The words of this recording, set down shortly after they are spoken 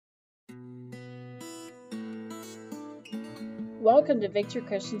Welcome to Victory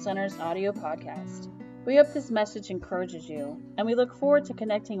Christian Center's audio podcast. We hope this message encourages you, and we look forward to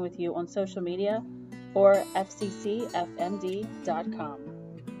connecting with you on social media or fccfmd.com.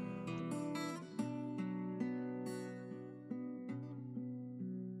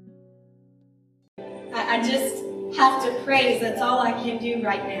 I just have to praise. That's all I can do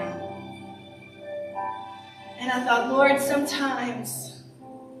right now. And I thought, Lord, sometimes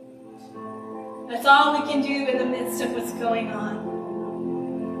that's all we can do in the midst of what's going on.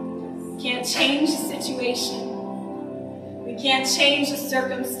 We can't change the situation. We can't change the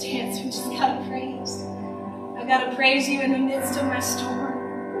circumstance. We just gotta praise. I've got to praise you in the midst of my storm.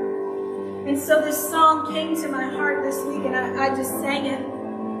 And so this song came to my heart this week, and I just sang it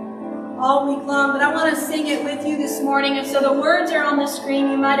all week long, but I want to sing it with you this morning. And so the words are on the screen.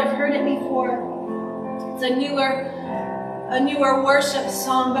 You might have heard it before. It's a newer worship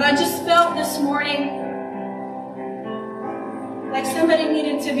song, but I just felt this morning like somebody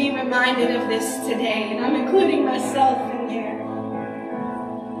needed to be reminded of this today, and I'm including myself in there.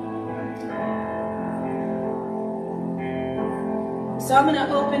 So I'm going to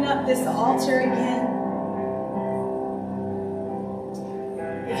open up this altar again.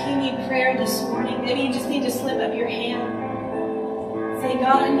 If you need prayer this morning, maybe you just need to slip up your hand. Say,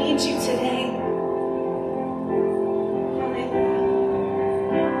 God, I need you today.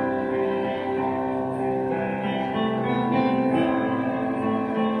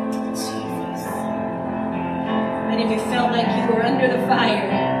 You felt like you were under the fire,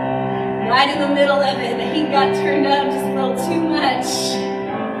 right in the middle of it. The heat got turned up just a little too much.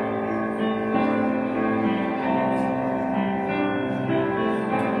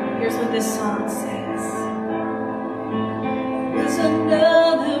 Here's what this song says. There's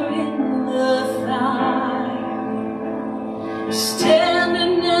another in the fire,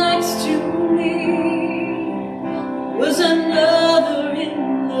 standing next to me. Was another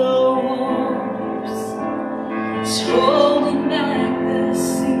in the waters, holding back the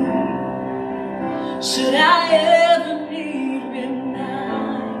sea. Should I ever need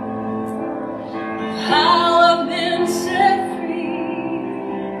remind of how I've been set free?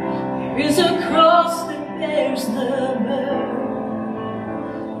 There is a cross that bears the burden,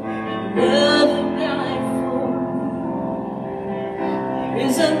 another died for me. There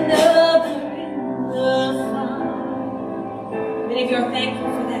is another in the fire. Many of you are thankful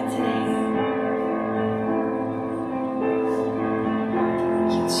for that today.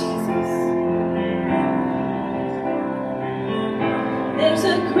 There's a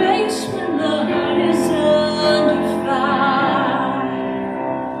grace when the heart is under fire,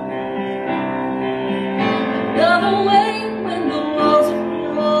 another way when the walls are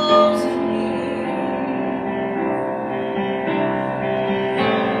closing in.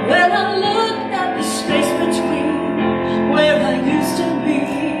 When I look at the space between where I used to be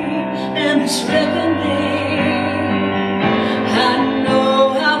and this reckoning, I know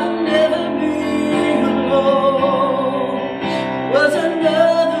I will never be alone. Was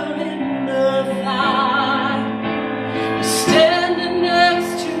another in the fire, standing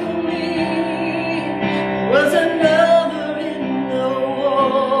next to me. Was another in the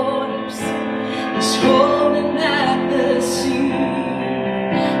waters, is holding back the sea.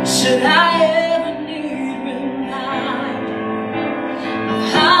 Should I ever need remind of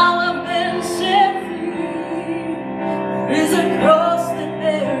how I've been set free? There is a cross that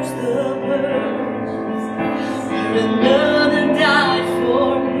bears the burdens, and another died for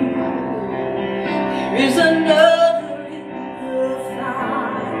me. There is another in the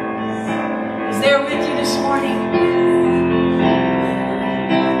fire. Is there with you this morning?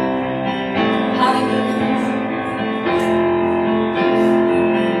 Hallelujah.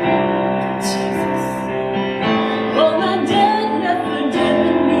 Jesus. Oh, my dead never did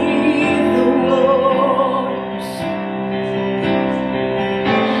beneath the waters.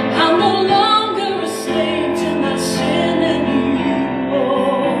 I'm no longer a slave to my sin anymore.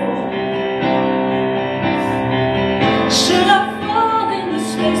 Should I fall in the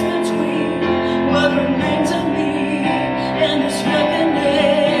space between what remains of me and this reckoning?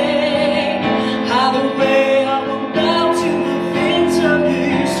 Either way, I will bow to the things of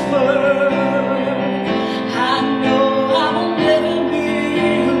this world. I know I will never be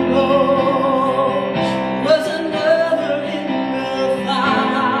alone. Was another in the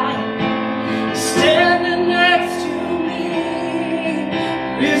fire, standing next to me.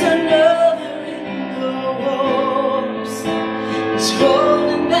 There's another in the waters, it's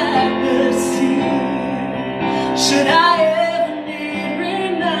holding back the sea. Should I ever need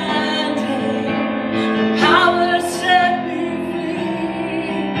reminding of power set me free?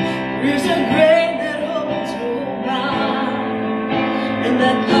 There's a grave that holds no bound.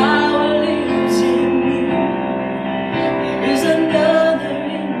 that power lives in me. There is another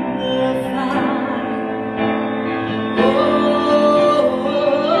in the fire. Oh,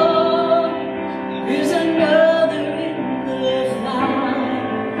 there is another in the fire.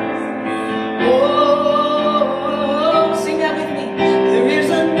 Oh, sing that with me. There is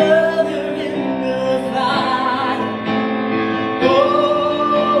another in the fire.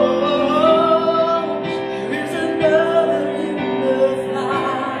 Oh, there is another in the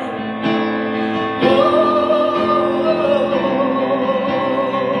fire.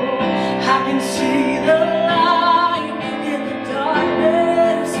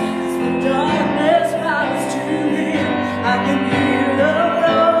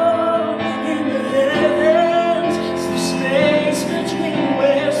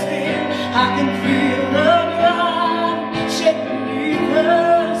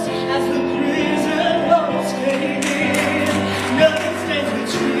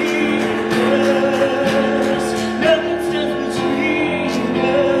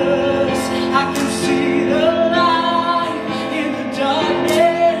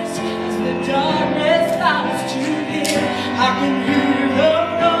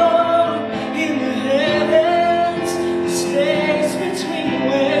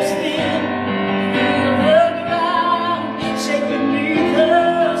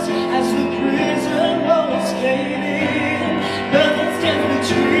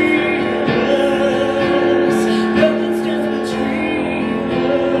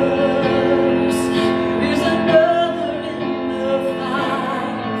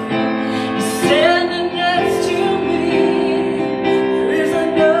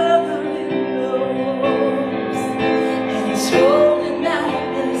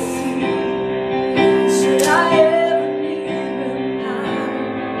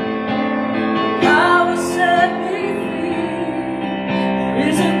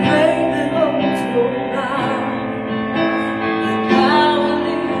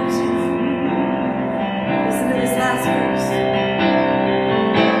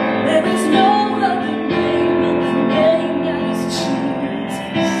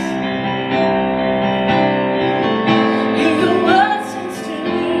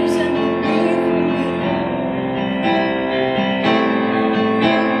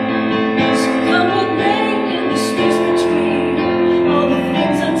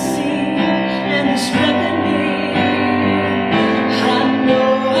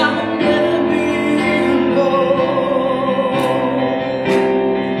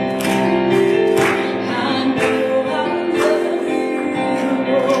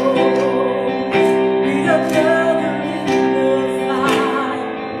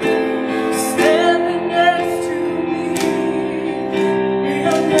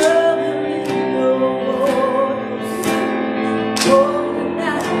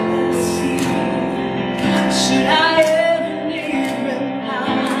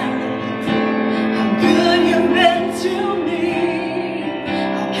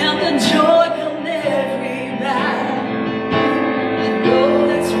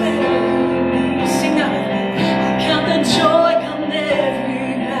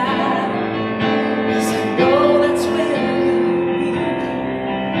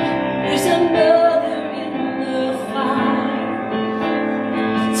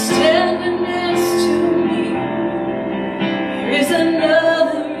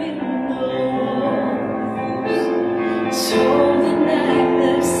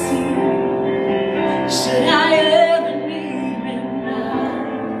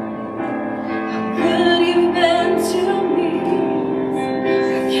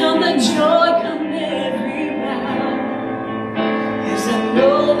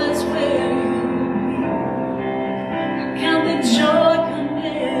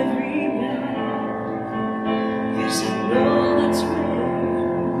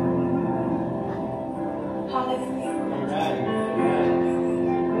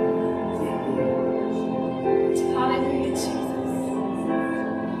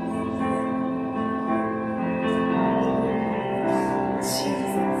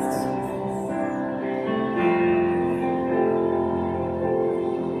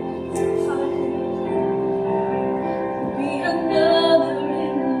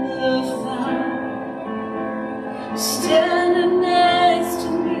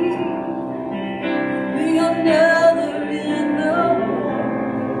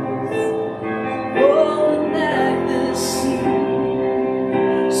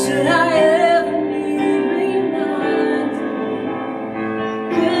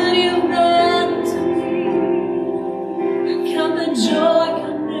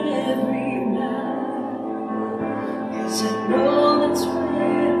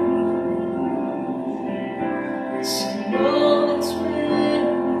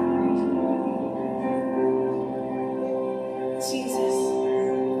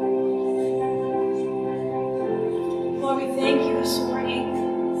 we thank you this morning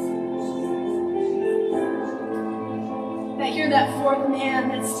that you're that fourth man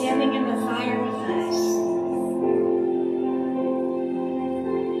that's standing in the fire with us.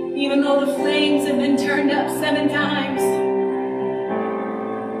 Even though the flames have been turned up 7 times,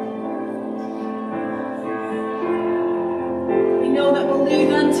 we know that we'll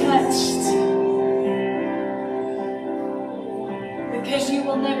leave untouched because you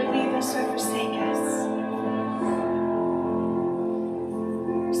will never leave us or forsake us.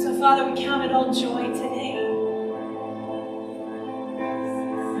 So, Father, we count it all joy today.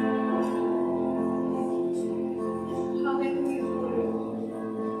 Hallelujah, Lord.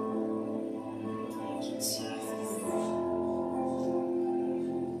 Thank you, Jesus.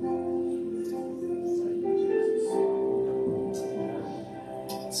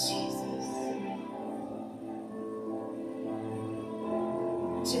 Jesus.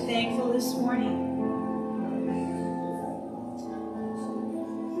 Aren't you thankful this morning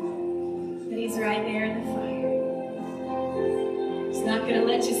that He's right there in the fire? He's not going to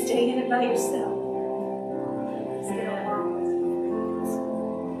let you stay in it by yourself. He's going to walk with you.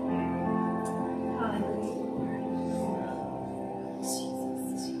 Hallelujah. Jesus,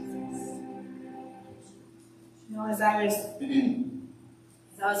 Jesus. You know, as I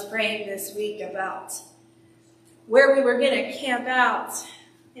was praying this week about where we were going to camp out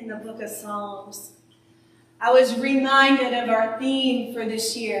in the book of Psalms, I was reminded of our theme for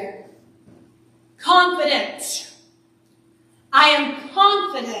this year. Confident. I am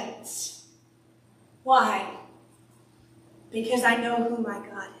confident. Why? Because I know who my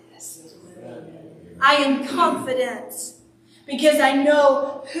God is. I am confident because I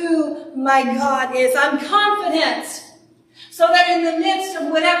know who my God is. I'm confident so that in the midst of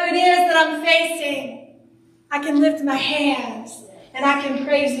whatever it is that I'm facing, I can lift my hands and I can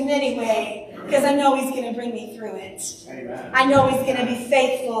praise Him anyway because I know He's going to bring me through it. Amen. I know He's going to be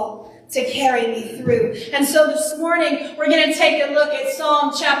faithful to carry me through. And so this morning, we're going to take a look at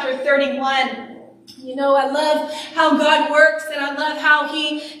Psalm chapter 31. You know, I love how God works, and I love how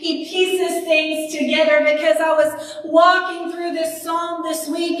He pieces things together, because I was walking through this psalm this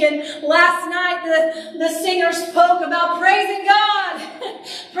week, and last night the singer spoke about praising God,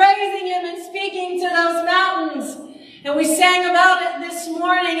 praising Him and speaking to those mountains. And we sang about it this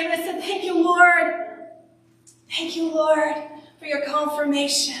morning, and I said, thank you, Lord. Thank you, Lord, for your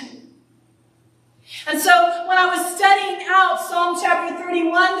confirmation. And so when I was studying out Psalm chapter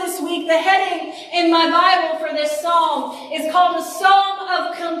 31 this week, the heading in my Bible for this psalm is called a psalm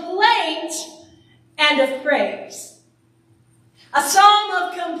of complaint and of praise. A psalm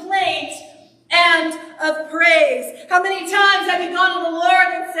of complaint and of praise. How many times have you gone to the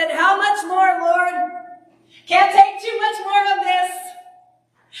Lord and said, how much more, Lord? Can't take too much more of this.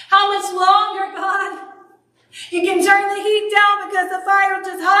 How much longer, God? You can turn the heat down because the fire is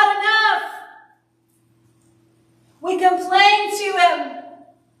just hot enough. We complain to Him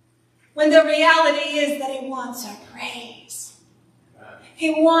when the reality is that He wants our praise. He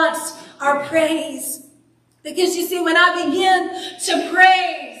wants our praise. Because you see, when I begin to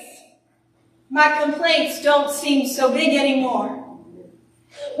praise, my complaints don't seem so big anymore.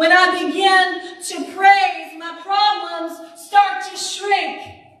 When I begin to praise, my problems start to shrink.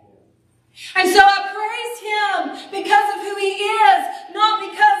 And so I praise Him because of who He is, not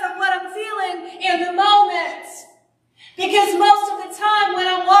because of what I'm feeling in the moment. Because most of the time when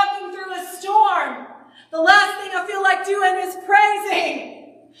I'm walking through a storm, the last thing I feel like doing is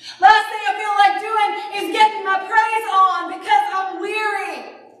praising. Last thing I feel like doing is getting my praise on because I'm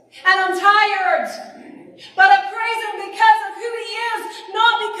weary and I'm tired. But I praise Him because of who He is,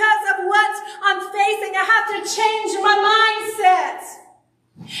 not because of what I'm facing. I have to change my mindset.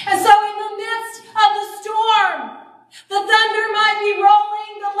 And so in the midst of the storm, the thunder might be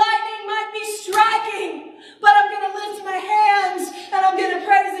rolling, the lightning might be striking, but I'm going to lift my hands and I'm going to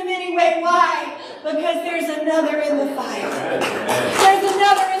praise Him anyway. Why? Because there's another in the fire. There's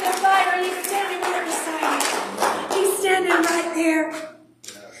another in the fire, and He's standing right beside me. He's standing right there.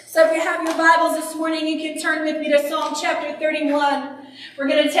 So if you have your Bibles this morning, you can turn with me to Psalm chapter 31. We're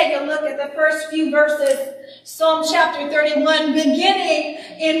going to take a look at the first few verses. Psalm chapter 31, beginning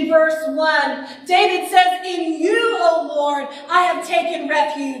in verse 1. David says, in you, O Lord, I have taken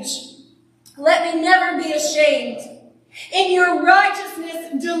refuge. Let me never be ashamed. In your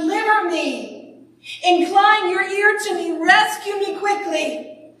righteousness, deliver me. Incline your ear to me. Rescue me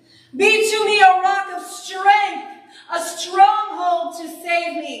quickly. Be to me a rock of strength, a stronghold to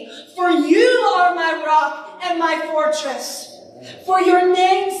save me. For you are my rock and my fortress. For your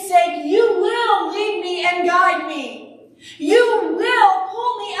name's sake, you will lead me and guide me. You will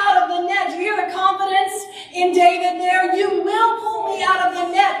pull me out of the net. Do you hear the confidence in David there?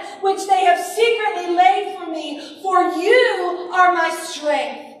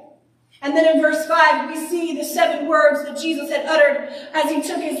 be the 7 words that Jesus had uttered as he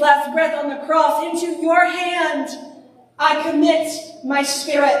took his last breath on the cross. Into your hand I commit my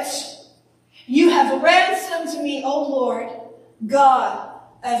spirit. You have ransomed me, O Lord, God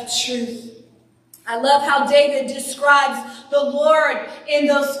of truth. I love how David describes the Lord in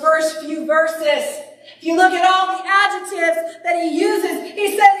those first few verses. If you look at all the adjectives that he uses, he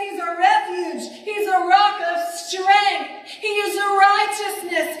says he's a refuge, he's a rock of strength, he is a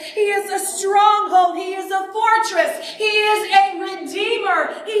righteousness, he is a stronghold, he is a fortress, he is a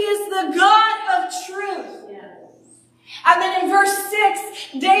redeemer, he is the God of truth. And then in verse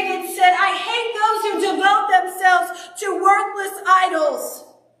 6, David said, I hate those who devote themselves to worthless idols,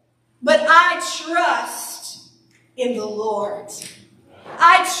 but I trust in the Lord.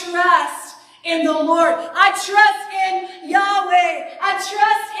 I trust in the Lord. I trust in Yahweh. I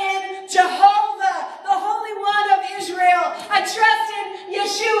trust in Jehovah, the Holy One of Israel. I trust in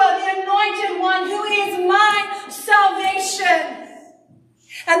Yeshua, the Anointed One, who is my salvation.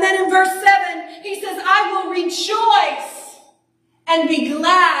 And then in verse 7, he says, I will rejoice and be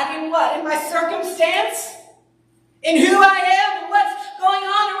glad in what? In my circumstance? In who I am and what's going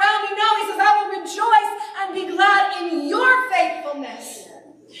on around me? No, he says, I will rejoice and be glad in your faithfulness.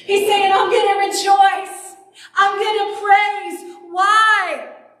 He's saying, I'm going to rejoice. I'm going to praise.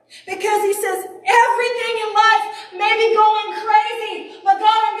 Why? Because he says, everything in life may be going crazy, but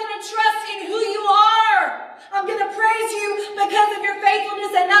God, I'm going to trust in who you are. I'm going to praise you because of your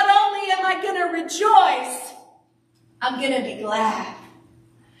faithfulness, and not only am I going to rejoice, I'm going to be glad.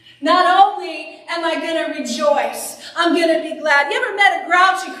 Not only am I going to rejoice, I'm going to be glad. You ever met a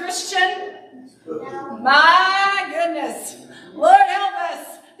grouchy Christian? No. My goodness. Lord help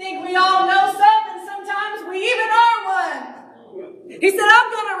us. I think we all know something. Sometimes we even are one. He said,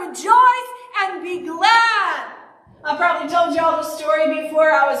 I'm going to rejoice and be glad. I probably told you all the story before.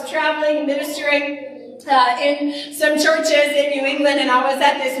 I was traveling, ministering in some churches in New England, and I was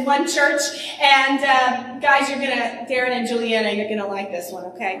at this one church, and guys, Darren and Juliana, you're gonna like this one,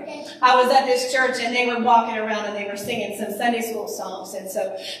 okay? I was at this church, and they were walking around, and they were singing some Sunday school songs, and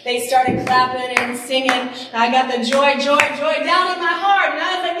so they started clapping and singing, and I got the joy, joy, joy down in my heart, and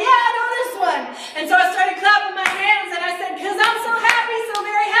I was like, yeah, I know this one. And so I started clapping my hands, and I said, because I'm so happy, so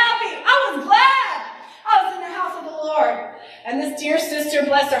very happy. I was glad I was in the house of the Lord. And this dear sister,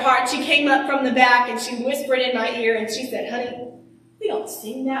 bless her heart, she came up from the back and she whispered in my ear and she said, honey, we don't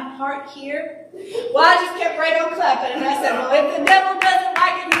sing that part here. Well, I just kept right on clapping, and I said, well, if the devil doesn't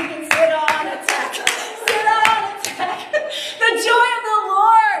like it, you can sit on attack. Sit on attack. The joy of the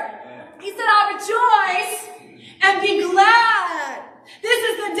Lord. He said, I'll rejoice and be glad. This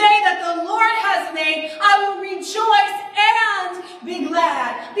is the day that the Lord has made. I will rejoice and be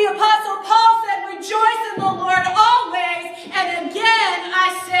glad. The Apostle Paul said, rejoice in the Lord always. And again,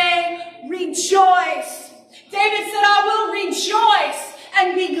 I say, rejoice. David said, I will rejoice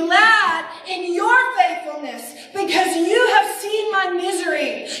and be glad in your faithfulness, because you have seen my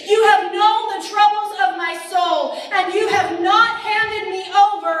misery. You have known the troubles of my soul, and you have not handed me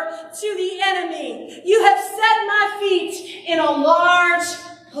over to the enemy. You have set my feet in a large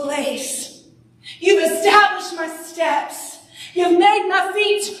place. You've established my steps. You've made my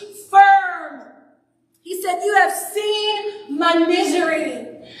feet firm. He said, you have seen my misery.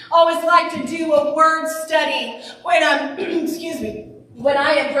 Always like to do a word study when I'm, when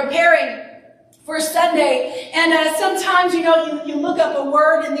I am preparing for Sunday. And sometimes, you look up a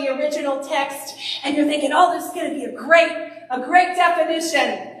word in the original text and you're thinking, oh, this is going to be a great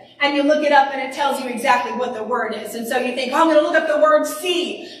definition. And you look it up and it tells you exactly what the word is. And so you think, oh, I'm going to look up the word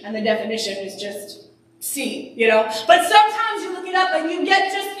see. And the definition is just see, But sometimes you look it up and you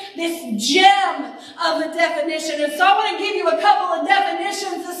get just this gem of a definition. And so I want to give you a couple of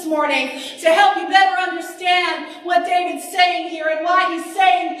definitions this morning to help you better understand what David's saying here and why he's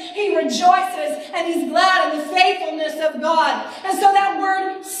saying he rejoices and he's glad in the faithfulness of God. And so that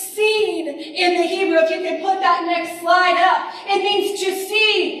word seen in the Hebrew, if you could put that next slide up, it means to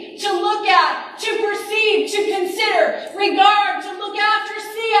see, to look at, to perceive, to consider, regard, to look after,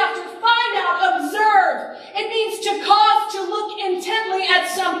 see after, find out, observe. It means to cause to look intently at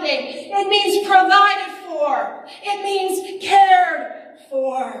something. It means provided for. It means cared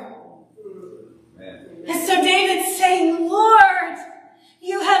for. And so David's saying, Lord,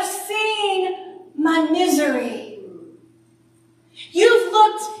 you have seen my misery. You've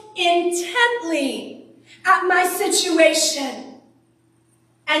looked intently at my situation,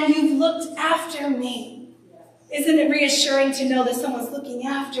 and you've looked after me. Isn't it reassuring to know that someone's looking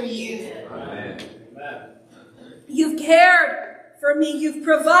after you? Amen. You've cared for me. You've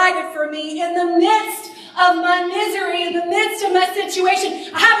provided for me in the midst of my misery, in the midst of my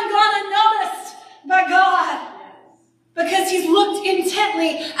situation. I haven't gone unnoticed. by God because he's looked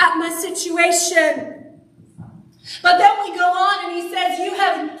intently at my situation. But then we go on and he says, you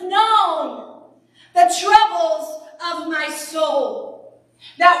have known the troubles of my soul.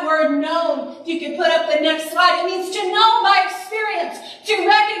 That word known, you can put up the next slide. It means to know by experience, to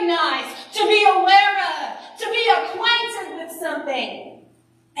recognize, to be aware of, to be acquainted with something.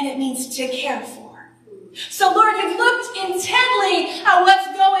 And it means to care for. So Lord, you've looked intently at what's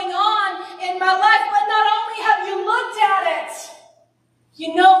going on in my life, but not only have you looked at it,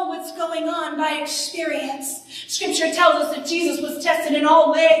 you know what's going on by experience. Scripture tells us that Jesus was tested in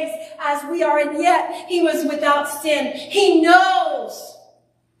all ways as we are, and yet he was without sin. He knows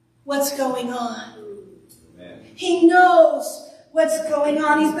what's going on. Amen. He knows what's going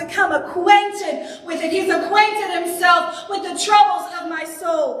on. He's become acquainted with it. He's acquainted himself with the troubles of my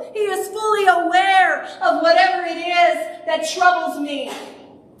soul. He is fully aware of whatever it is that troubles me.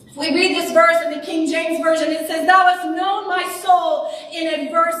 If we read this verse in the King James Version, it says, thou hast known my soul in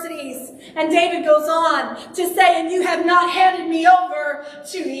adversities. And David goes on to say, and you have not handed me over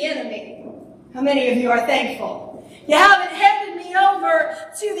to the enemy. How many of you are thankful? You haven't handed me over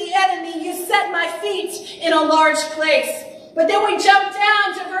to the enemy. You set my feet in a large place. But then we jump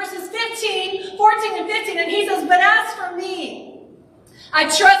down to verses 14 and 15, and he says, but as for me, I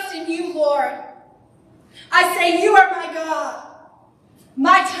trust in you, Lord. I say, you are my God.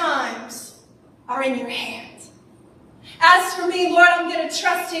 My times are in your hand. As for me, Lord, I'm going to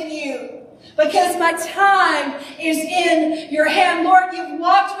trust in you because my time is in your hand. Lord, you've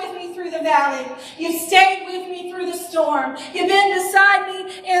walked with me through the valley. You've stayed with me through the storm. You've been beside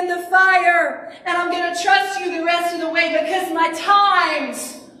me in the fire. And I'm going to trust you the rest of the way because my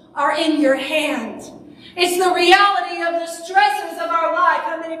times are in your hand. It's the reality of the stresses of our life.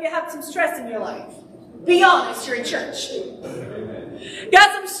 How many of you have some stress in your life? Be honest, you're in church.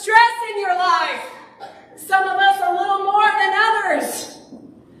 Got some stress in your life. Some of us a little more than others.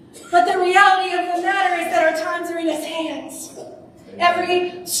 But the reality of the matter is that our times are in his hands.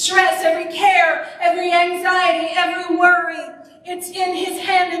 Every stress, every care, every anxiety, every worry, it's in his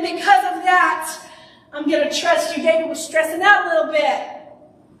hand. And because of that, I'm going to trust you. David was stressing out a little bit.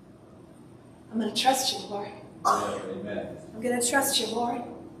 I'm going to trust you, Lord. Amen. I'm going to trust you, Lord.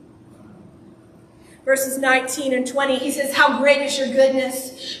 Verses 19 and 20, he says, how great is your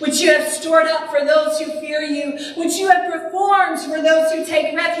goodness, which you have stored up for those who fear you, which you have performed for those who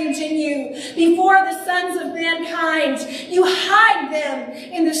take refuge in you. Before the sons of mankind, you hide them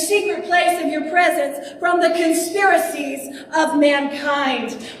in the secret place of your presence from the conspiracies of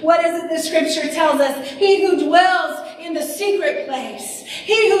mankind. What is it the scripture tells us? He who dwells in the secret place,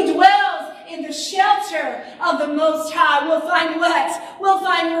 he who dwells in the shelter of the Most High will find what? Will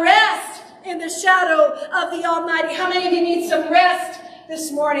find rest in the shadow of the Almighty. How many of you need some rest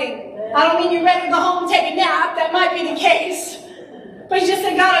this morning? I don't mean you're ready to go home and take a nap. That might be the case. But you just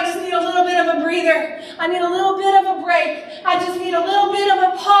say, God, I just need a little bit of a breather. I need a little bit of a break. I just need a little bit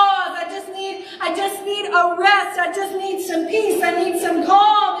of a pause. I just need a rest. I just need some peace. I need some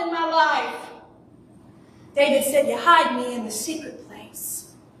calm in my life. David said, you hide me in the secret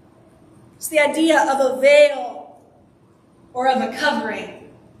place. It's the idea of a veil or of a covering.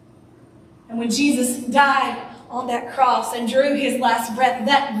 And when Jesus died on that cross and drew his last breath,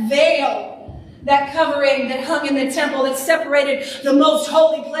 that veil, that covering that hung in the temple that separated the most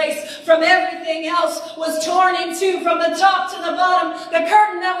holy place from everything else was torn in two from the top to the bottom. The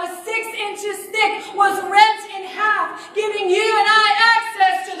curtain that was 6 inches thick was rent in half, giving you and I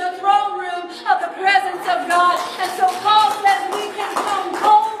access to the throne room of the presence of God. And so Paul says we can come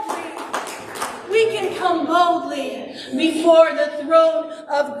boldly. We can come boldly before the throne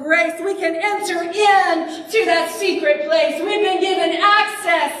of grace. We can enter into that secret place. We've been given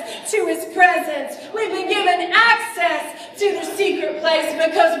access to his presence. We've been given access to the secret place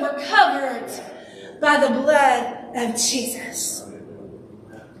because we're covered by the blood of Jesus.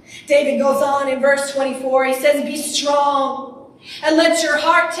 David goes on in verse 24. He says, be strong and let your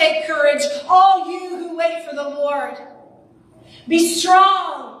heart take courage, all you who wait for the Lord. Be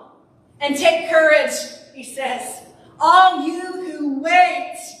strong and take courage, he says. All you who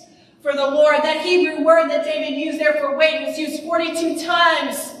wait for the Lord. That Hebrew word that David used there for wait was used 42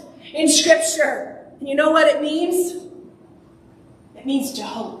 times in Scripture. And you know what it means? It means to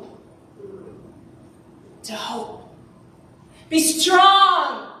hope. To hope. Be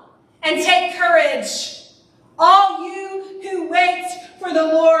strong and take courage. All you who wait for the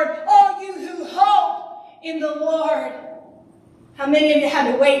Lord. All you who hope in the Lord. How many of you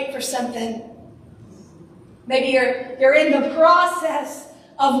had to wait for something? Maybe you're in the process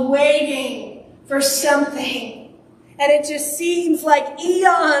of waiting for something. And it just seems like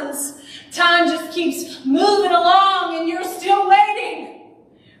eons. Time just keeps moving along and you're still waiting.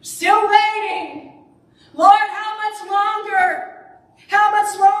 Still waiting. Lord, how much longer? How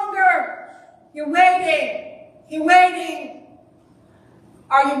much longer? You're waiting. You're waiting.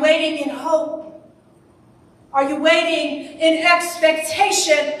 Are you waiting in hope? Are you waiting in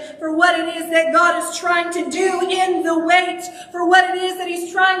expectation for what it is that God is trying to do in the wait? For what it is that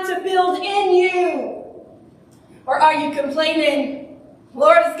He's trying to build in you? Or are you complaining,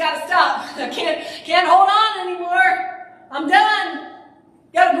 Lord, it's got to stop. I can't hold on anymore. I'm done.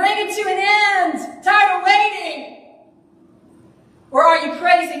 Got to bring it to an end. Tired of waiting. Or are you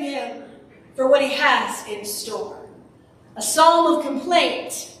praising Him for what He has in store? A psalm of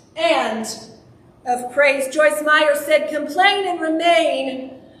complaint and of praise. Joyce Meyer said, complain and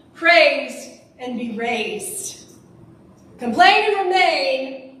remain, praise and be raised. Complain and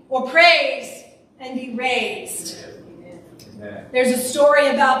remain, or praise and be raised. There's a story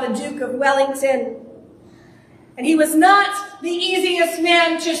about the Duke of Wellington, and he was not the easiest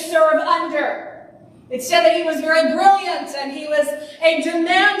man to serve under. It said that he was very brilliant and he was a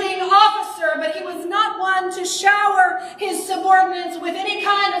demanding officer, but he was not one to shower his subordinates with any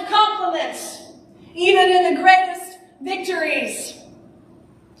kind of compliments, even in the greatest victories.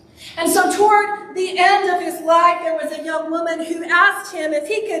 And so toward the end of his life, there was a young woman who asked him if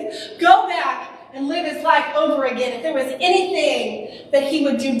he could go back and live his life over again, if there was anything that he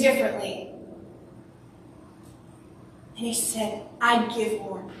would do differently. And he said, I'd give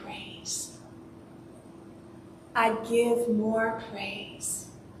more praise. I'd give more praise.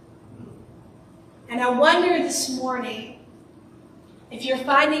 And I wonder this morning if you're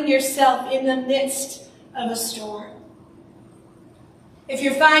finding yourself in the midst of a storm. If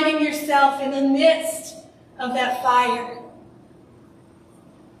you're finding yourself in the midst of that fire.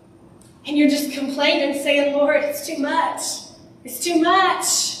 And you're just complaining, saying, Lord, it's too much. It's too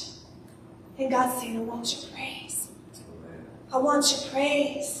much. And God's saying, I want your praise. I want your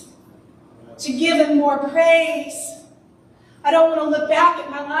praise. To give Him more praise. I don't want to look back at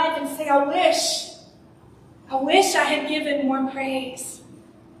my life and say, I wish I had given more praise.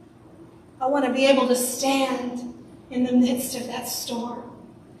 I want to be able to stand in the midst of that storm.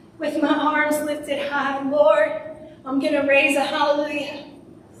 With my arms lifted high, Lord, I'm going to raise a hallelujah.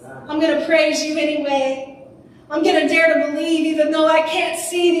 I'm going to praise you anyway. I'm going to dare to believe even though I can't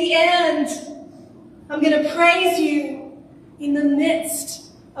see the end. I'm going to praise you in the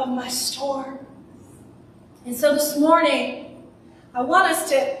midst of my storm. And so this morning, I want us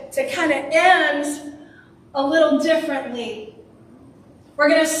to kind of end a little differently. We're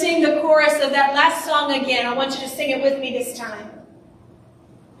going to sing the chorus of that last song again. I want you to sing it with me this time.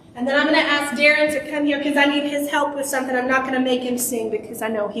 And then I'm going to ask Darren to come here because I need his help with something. I'm not going to make him sing because I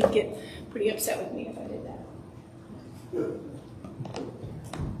know he'd get pretty upset with me if I did that.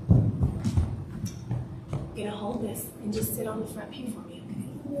 I'm going to hold this and just sit on the front pew for me,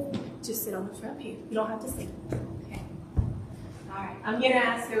 okay? Just sit on the front pew. You don't have to sing. Okay. All right. I'm going to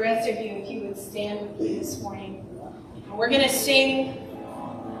ask the rest of you if you would stand with me this morning. And we're going to sing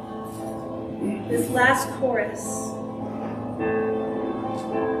this last chorus.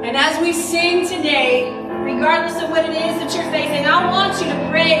 And as we sing today, regardless of what it is that you're facing, I want you to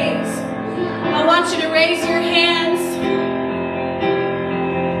praise. I want you to raise your hands.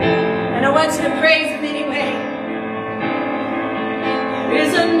 And I want you to praise Him anyway. There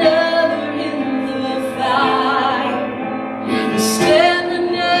is another in the fire, standing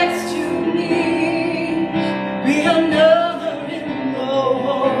next to me. Be another in the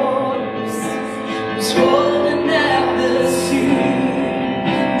waters, who's holding out the sea.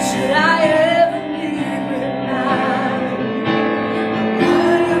 Should I ever be reminded of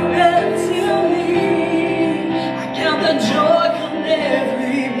what you've been to me? I count the joy from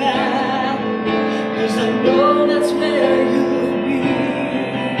every battle, 'cause I know that's where you'll be.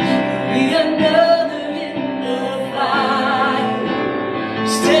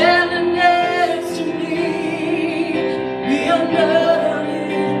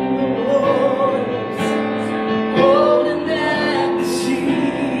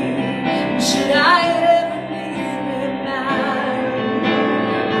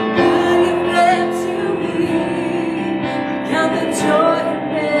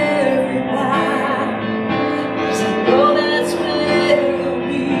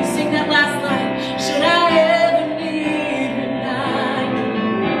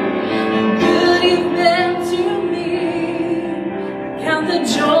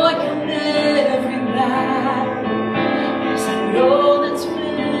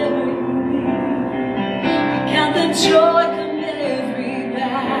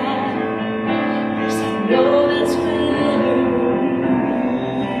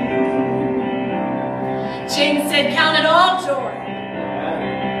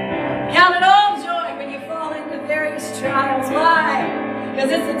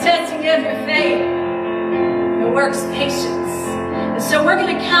 Because it's the testing of your faith that works patience. And so we're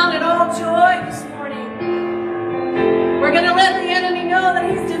going to count it all joy this morning. We're going to let the enemy know that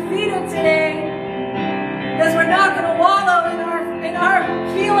he's defeated today. Because we're not going to wallow in our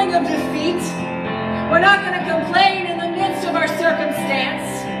feeling of defeat. We're not going to complain in the midst of our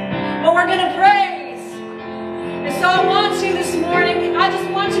circumstance. But we're going to praise. And so I want you this morning, I just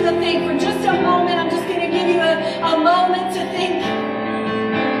want you to think for just a moment. I'm just going to give you a moment to think.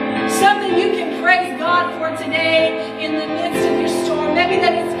 Something you can praise God for today in the midst of your storm. Maybe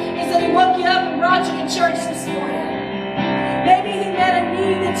that is that He woke you up and brought you to church this morning. Maybe He met a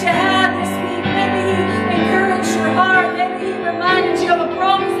need that you had this week. Maybe He encouraged your heart. Maybe He reminded you of a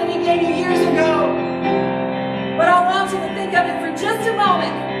promise that He gave you years ago. But I want you to think of it for just a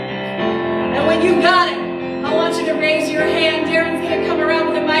moment. And when you got it, I want you to raise your hand. Darren's going to come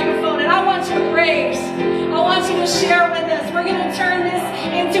around with a microphone, and I want you to praise. I want you to share with us. We're going to turn this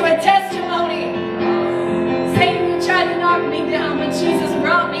into a testimony. Satan, you tried to knock me down, but Jesus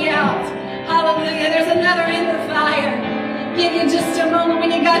brought me out. Hallelujah. There's another in the fire. Give you just a moment.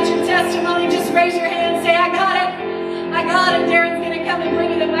 When you got your testimony, just raise your hand and say, I got it. I got it. Darren's going to come and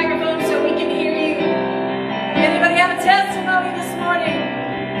bring you the microphone so we can hear you. Anybody have a testimony this morning?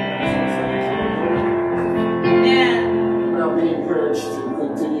 Amen. I'll be encouraged to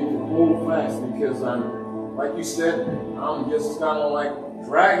continue to hold fast because I'm, like you said, I'm just kind of like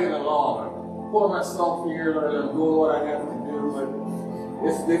dragging along. I'm pulling myself here and I'm doing what I have to do, but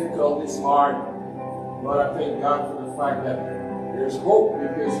it's difficult, it's hard. But I thank God for the fact that there's hope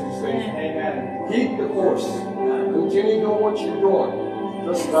because you say, Amen. Keep the course. Continue doing what you're doing.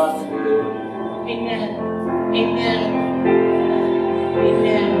 Trust God to deliver. Amen. Amen.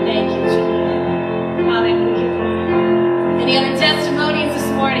 Amen. Thank you, Jesus. Hallelujah. Any other testimonies this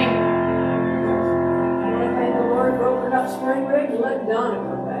morning? I want to thank the Lord for opening up spring break and let Donna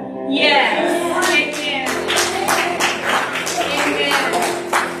come back. Yes. Amen. Amen.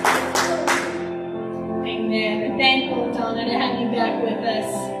 Amen. We're thankful, Donna, to have you back with us.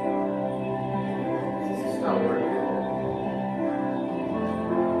 It's not working.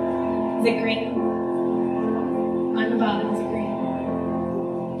 Is it green? On the bottom, is it green?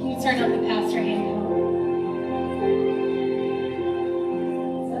 Can you turn on the pastor handle?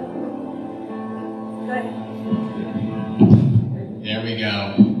 There we go.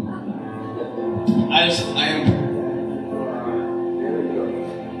 I am. There we go.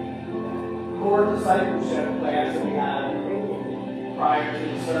 Core discipleship class that we had prior to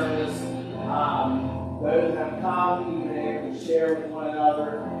the service. Those that have come, even able to share with one another.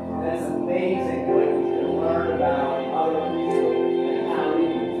 And it's amazing what we can learn about other people and how we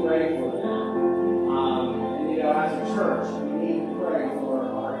can pray for them. And you know, as a church, we need to pray for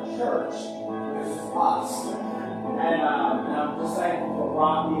our church. This is us. And I'm just thankful for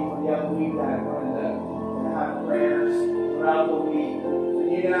Rocky for the other week that we're going to have prayers throughout the week. And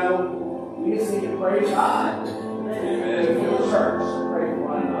you know, we just need to praise God. Amen. To the church, pray for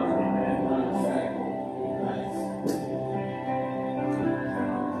one another. And I'm just thankful.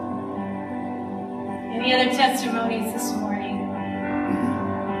 Any other testimonies this morning?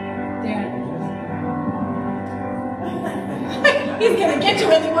 Darren. He's going to get you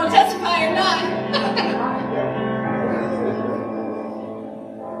whether you want to testify or not.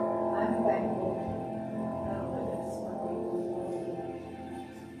 I'm thankful.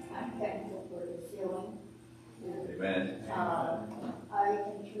 I'm thankful for this healing. Amen. I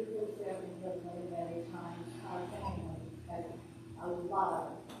can truthfully say many times our family had a lot of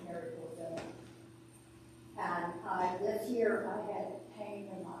miracles in it. And this year I had pain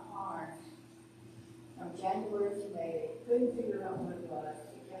in my arm from January to May. They couldn't figure out what it was.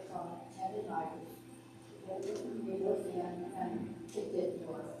 It kept on tendonitis. They listened to me and it didn't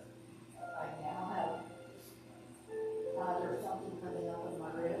work. I now have there's something coming up in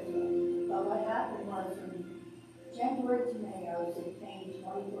my ribs. But what happened was from January to May I was in pain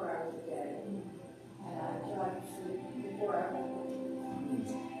 24 hours a day. And I tried to sleep before I went.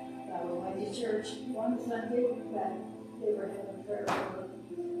 We went to church one Sunday that they were having prayer for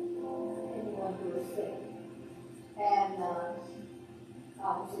anyone who was sick. And I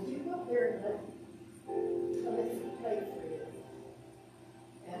said, you go up there and let me pray for you.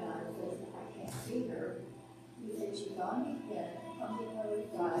 And I said, I can't see her. He said, she's on the bed, on the other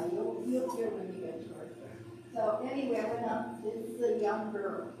side. You'll hear when you get to her. So anyway, I went up. This is a young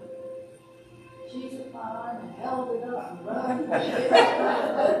girl. She took my arm and held it up and rubbed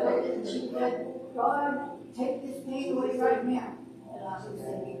it. She said, God, take this pain away right now. And I was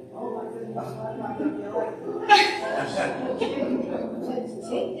thinking, oh my goodness, I'm not going to be like that. She said,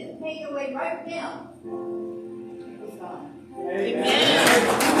 take this pain away right now. It was gone. Amen.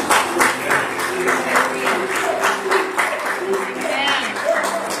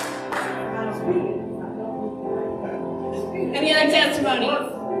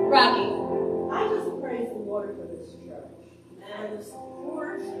 Rocky. I just praise the Lord for this church, for the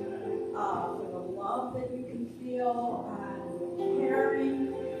support, for the love that you can feel, and the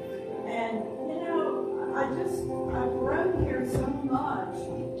caring. And, you know, I've grown here so much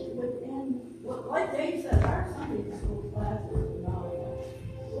within, like Dave said, our Sunday school class is phenomenal.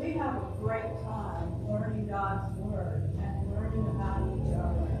 We have a great time learning God's Word and learning about each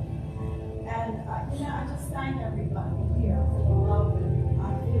other. And, you know, I just thank everybody here for the love that I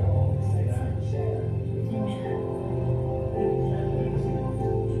feel that they share.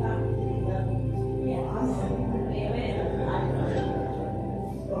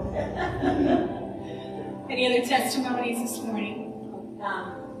 Any other testimonies this morning?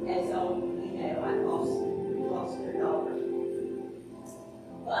 As all you know, I lost her daughter.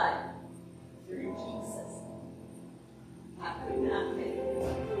 But through Jesus, I could not make it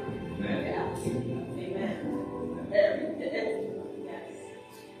without him. Amen. Every day, yes,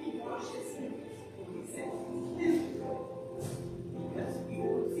 he washes me. He says, because we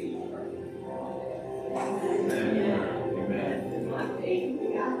will see her. Amen. Amen. And my faith in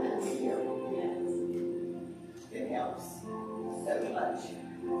God is here. Yes. It helps so much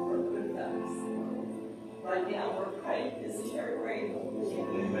for good us. Right now we're praying this Terry Randall.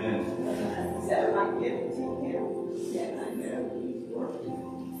 Amen. So I give it to him. Yes, I know he's working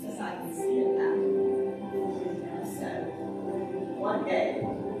because I can see it now. So one day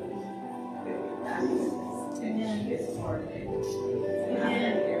he'll be back and his heart. And I'm here.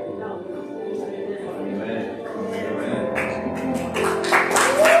 Amen.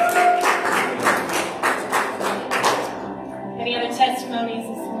 Any other testimonies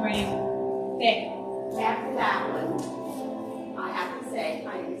this morning? Vic. After that one, I have to say I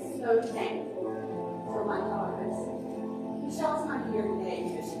am so thankful for my daughters. Michelle's not here today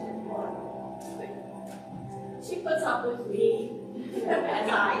because she didn't work. But she puts up with me as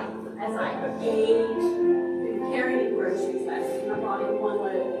I age and carry the groceries. I brought in one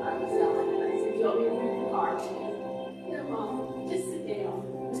load I was selling, and I said, "Do you want me to move the car?" She goes, "No, Mom, just sit down."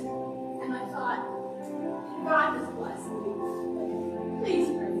 And I thought, God has blessed me. Please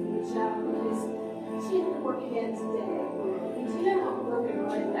pray for Michelle, because she had to work again today. And do you know how broken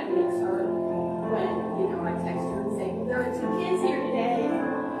hearted that makes her when, you know, I text her and say, "There are 2 kids here today."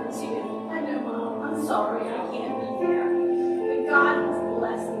 And she goes, "I know, Mom, I'm sorry, I can't be there." But God has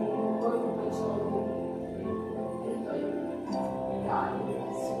blessed me, both of my children. And God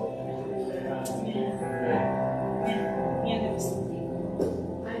bless you.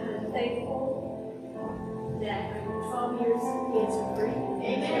 I'm thankful that I'm 12 years cancer free.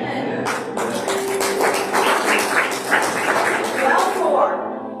 Amen. Well, more.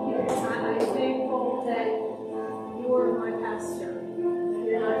 I'm thankful that you're my pastor.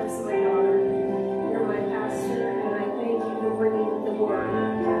 You're not just my daughter. You're my pastor, and I thank you for bringing the word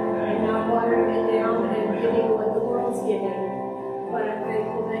and not watering it down and giving what the world's giving. But I'm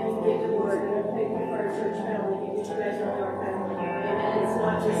thankful that you give the word, and I'm thankful for our church family, because you guys are our family. And it's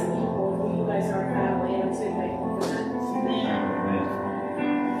not just people, but you guys are our family, and I'm so thankful for that. Amen.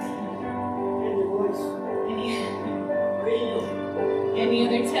 And your voice. Any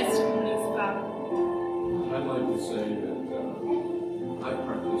other testimonies, Bob? I'd like to say that I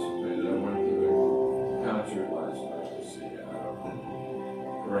participated. I went to the concert last night to see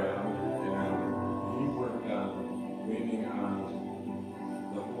Graham, and he worked on leaning on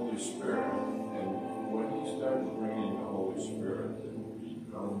the Holy Spirit. And when he started bringing the Holy Spirit and he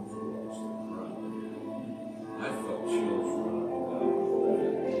come through us the front, I felt chills running down the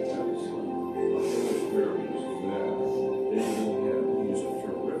leg because the Holy Spirit was there. He's a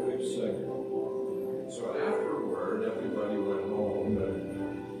terrific singer. So afterward, everybody went home, and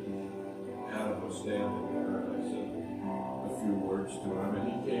Adam was standing there, and I said a few words to him, and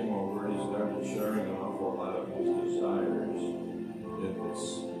he came over and he started sharing an awful lot of his desires in this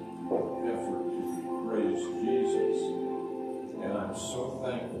effort to praise Jesus. And I'm so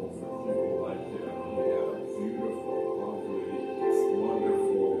thankful for people like him. He had a beautiful, lovely,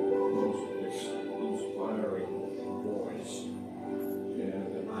 wonderful, most inspiring voice.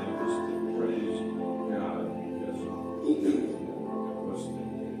 And I just praise God because of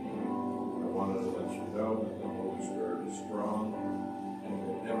listening. I wanted to let you know that the Holy Spirit is strong and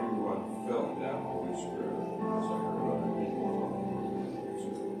that everyone felt that Holy Spirit as I heard other people talking. So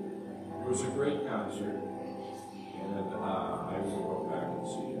it was a great concert, and I will go back and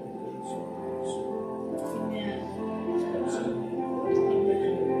see it. Amen. That's it.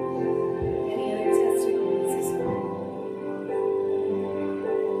 Any other testimonies this morning?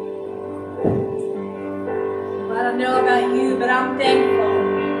 Well, I don't know about you, but I'm thankful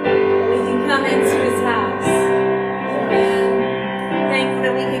that we can come into his house. And thankful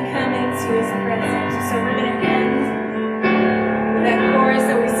that we we can come into His presence. So we're going to end with that chorus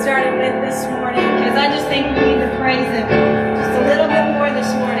that we started with this morning, because I just think we need to praise Him just a little bit more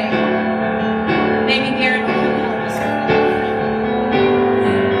this morning. Maybe Garrett will come help us with that.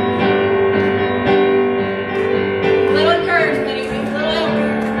 A little encouragement, even a little help.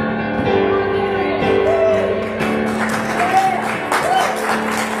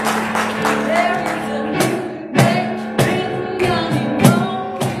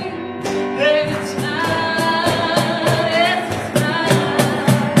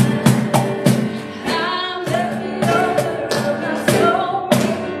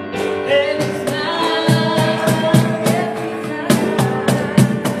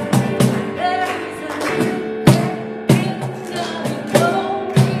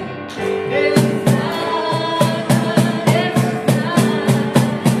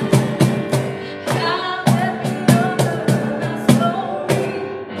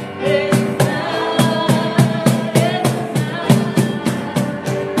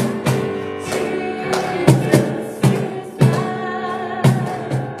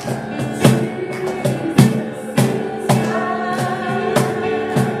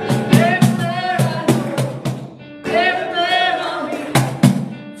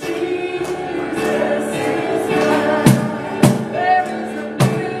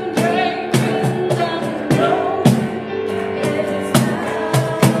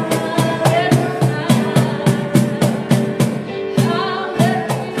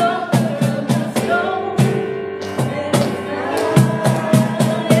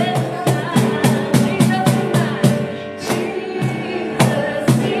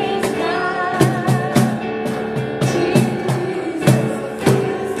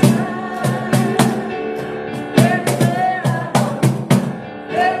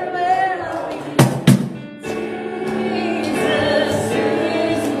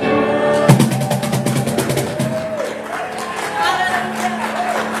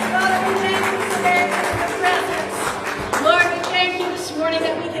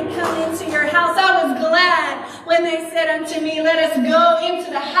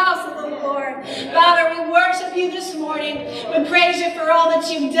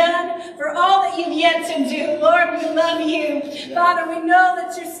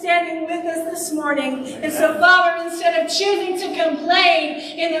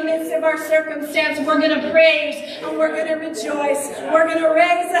 Circumstance, we're going to praise and we're going to rejoice. We're going to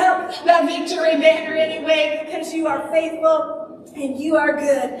raise up that victory banner anyway, because you are faithful and you are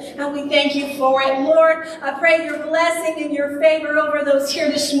good, and we thank you for it. Lord, I pray your blessing and your favor over those here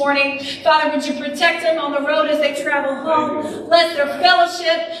this morning. Father, would you protect them on the road as they travel home? Bless their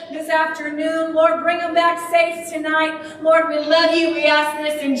fellowship this afternoon. Lord, bring them back safe tonight. Lord, we love you. We ask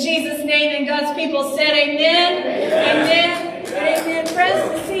this in Jesus' name, and God's people said amen. Amen. Amen. Friends,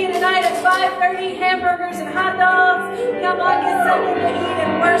 we'll see you tonight at 5:30. Hamburgers and hot dogs. Come on, get something to eat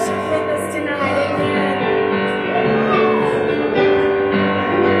and worship with us tonight. Amen.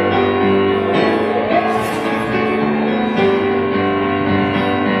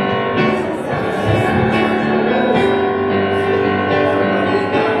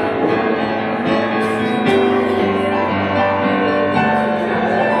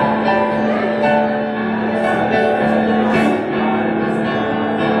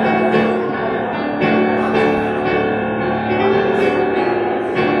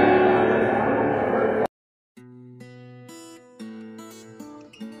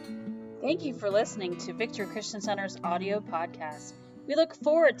 Thank you for listening to Victory Christian Center's audio podcast. We look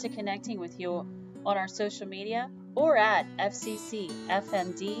forward to connecting with you on our social media or at fccfmd.com.